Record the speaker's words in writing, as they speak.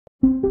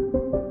Hi,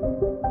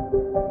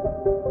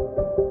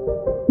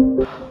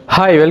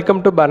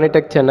 welcome to Barney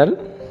Tech channel.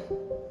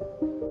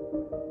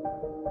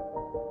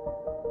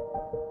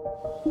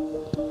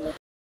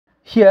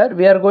 Here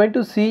we are going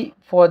to see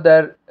for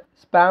the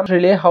spam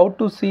relay how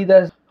to see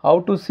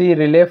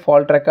relay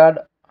fault record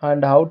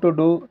and how to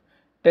do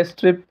test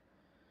strip.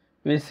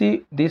 We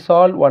see this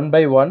all one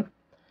by one.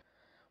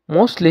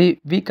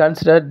 Mostly we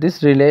consider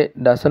this relay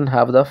doesn't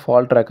have the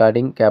fault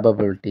recording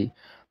capability,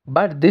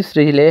 but this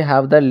relay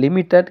have the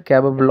limited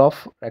capable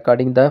of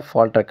recording the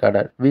fault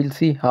recorder. We'll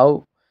see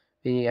how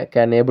we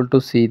can able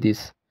to see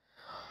this.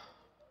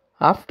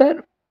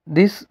 After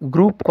this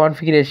group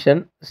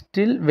configuration,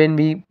 still when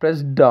we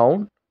press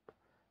go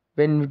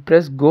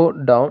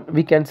down,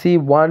 we can see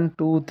 1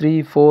 2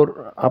 3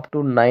 4 up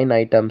to 9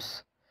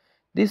 items.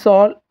 This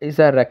all is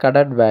a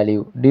recorded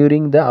value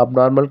during the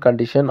abnormal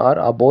condition or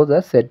above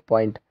the set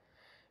point.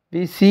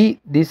 We see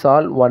this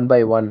all one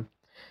by one.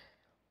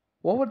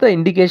 Over the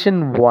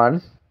indication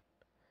 1,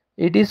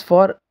 it is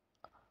for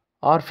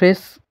R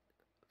phase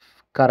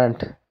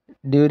current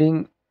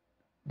during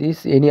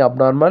this any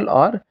abnormal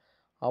or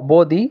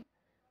above the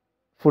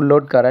full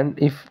load current.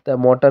 If the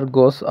motor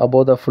goes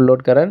above the full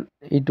load current,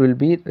 it will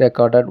be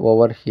recorded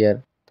over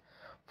here.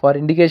 For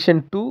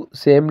indication 2,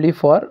 samely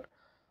for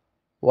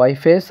Y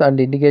phase, and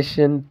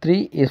indication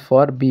 3 is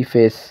for B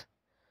phase.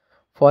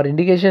 For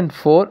indication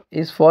 4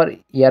 is for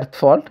earth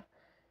fault.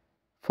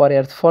 For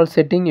earth fault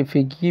setting, if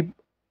we keep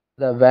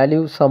the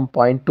value some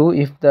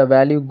 0.2, if the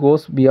value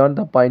goes beyond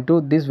the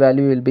 0.2, this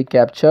value will be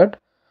captured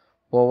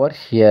over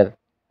here.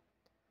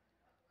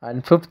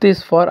 And fifth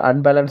is for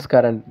unbalanced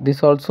current.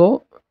 This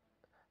also,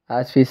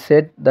 as we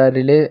said, the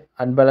relay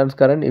unbalanced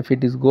current, if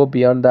it is go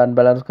beyond the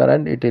unbalanced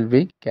current, it will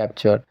be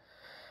captured.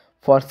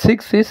 For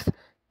 6 is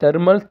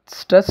thermal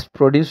stress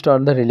produced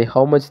on the relay.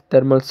 How much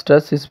thermal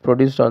stress is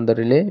produced on the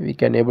relay, we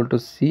can able to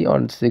see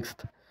on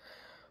 6th.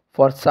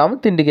 For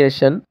 7th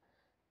indication,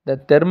 the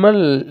thermal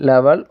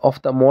level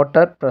of the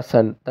motor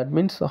present. That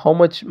means how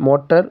much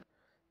motor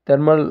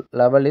thermal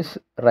level is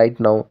right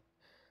now.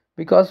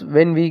 Because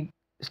when we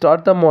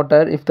start the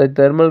motor, if the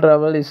thermal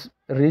level is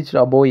reached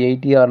above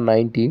 80 or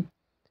 90,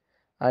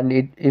 and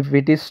if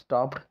it is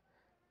stopped,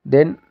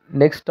 then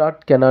next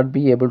start cannot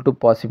be able to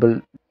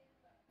possible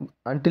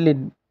until it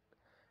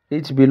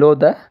reach below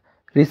the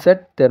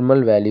reset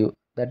thermal value,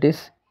 that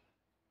is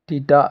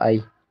theta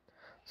I.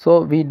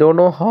 So we don't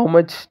know how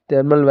much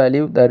thermal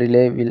value the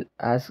relay will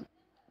has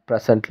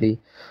presently.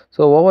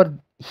 So over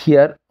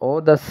here,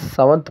 over the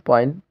 7th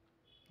point,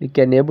 we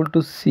can able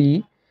to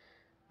see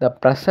the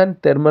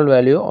present thermal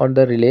value on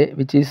the relay,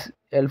 which is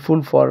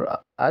helpful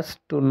for us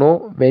to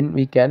know when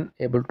we can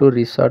able to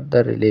reset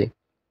the relay.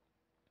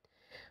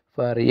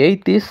 For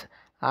 8th is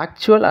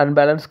actual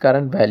unbalanced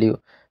current value.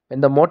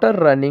 When the motor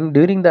running,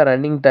 during the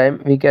running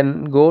time, we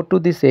can go to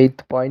this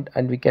 8th point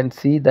and we can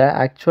see the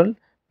actual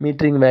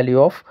metering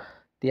value of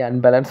the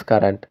unbalanced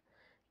current.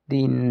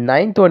 The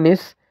 9th one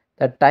is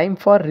the time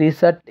for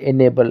reset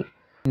enable.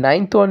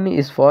 9th one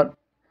is for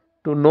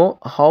to know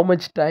how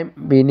much time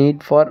we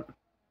need for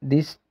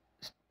this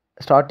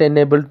start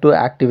enable to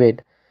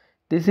activate.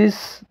 This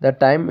is the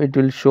time it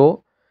will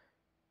show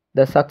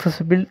the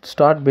successful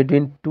start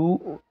between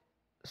two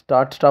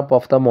start stop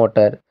of the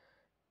motor.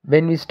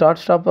 When we start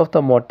stop of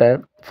the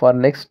motor for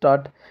next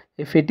start,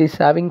 if it is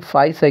having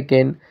 5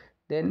 seconds,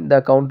 then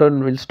the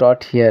countdown will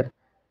start here.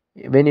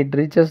 When it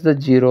reaches the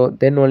 0,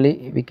 then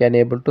only we can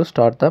able to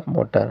start the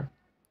motor.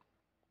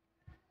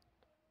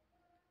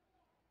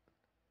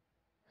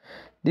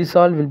 This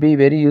all will be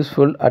very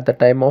useful at the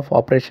time of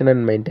operation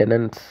and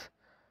maintenance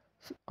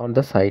on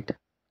the site.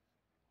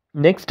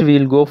 Next we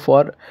will go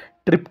for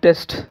trip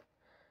test.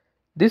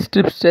 This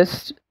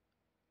test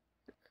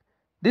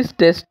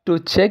to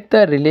check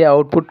the relay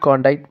output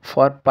contact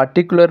for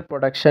particular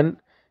production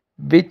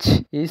which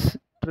is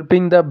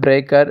tripping the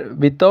breaker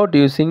without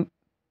using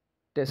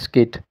test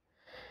kit,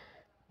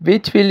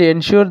 which will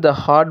ensure the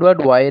hardware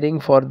wiring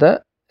for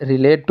the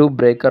relay to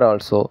breaker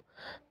also.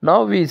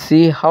 Now we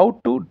see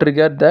how to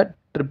trigger the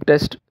trip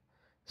test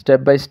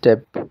step by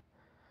step.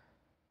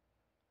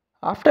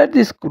 After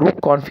this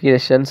group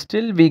configuration,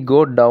 still we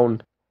go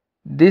down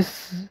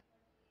this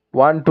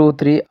 1 2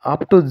 3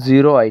 up to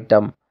 0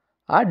 item.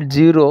 At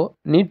 0,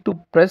 need to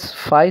press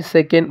 5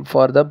 seconds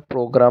for the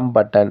program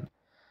button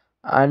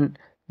and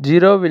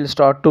 0 will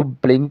start to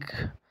blink.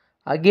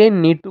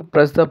 Again need to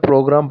press the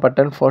program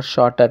button for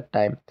shorter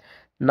time.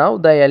 Now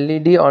the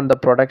LED on the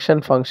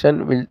production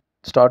function will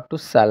start to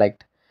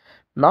select.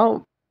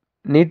 Now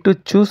need to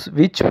choose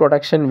which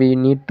production we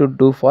need to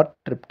do for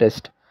trip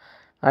test.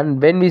 And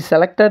when we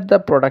selected the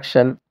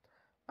production,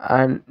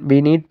 and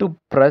we need to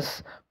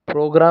press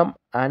program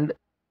and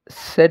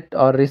set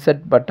or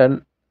reset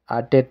button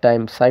at a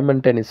time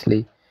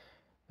simultaneously.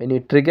 When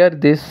you trigger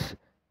this,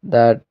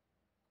 the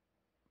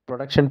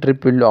production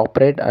trip will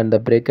operate and the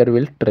breaker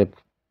will trip.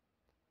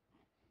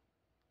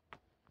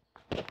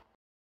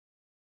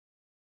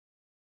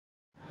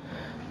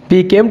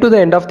 We came to the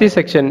end of this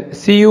section.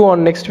 See you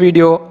on next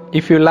video.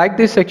 If you like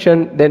this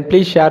section, then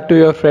please share to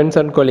your friends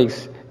and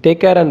colleagues.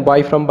 Take care and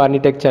bye from Barney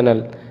Tech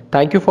channel.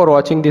 Thank you for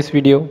watching this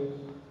video.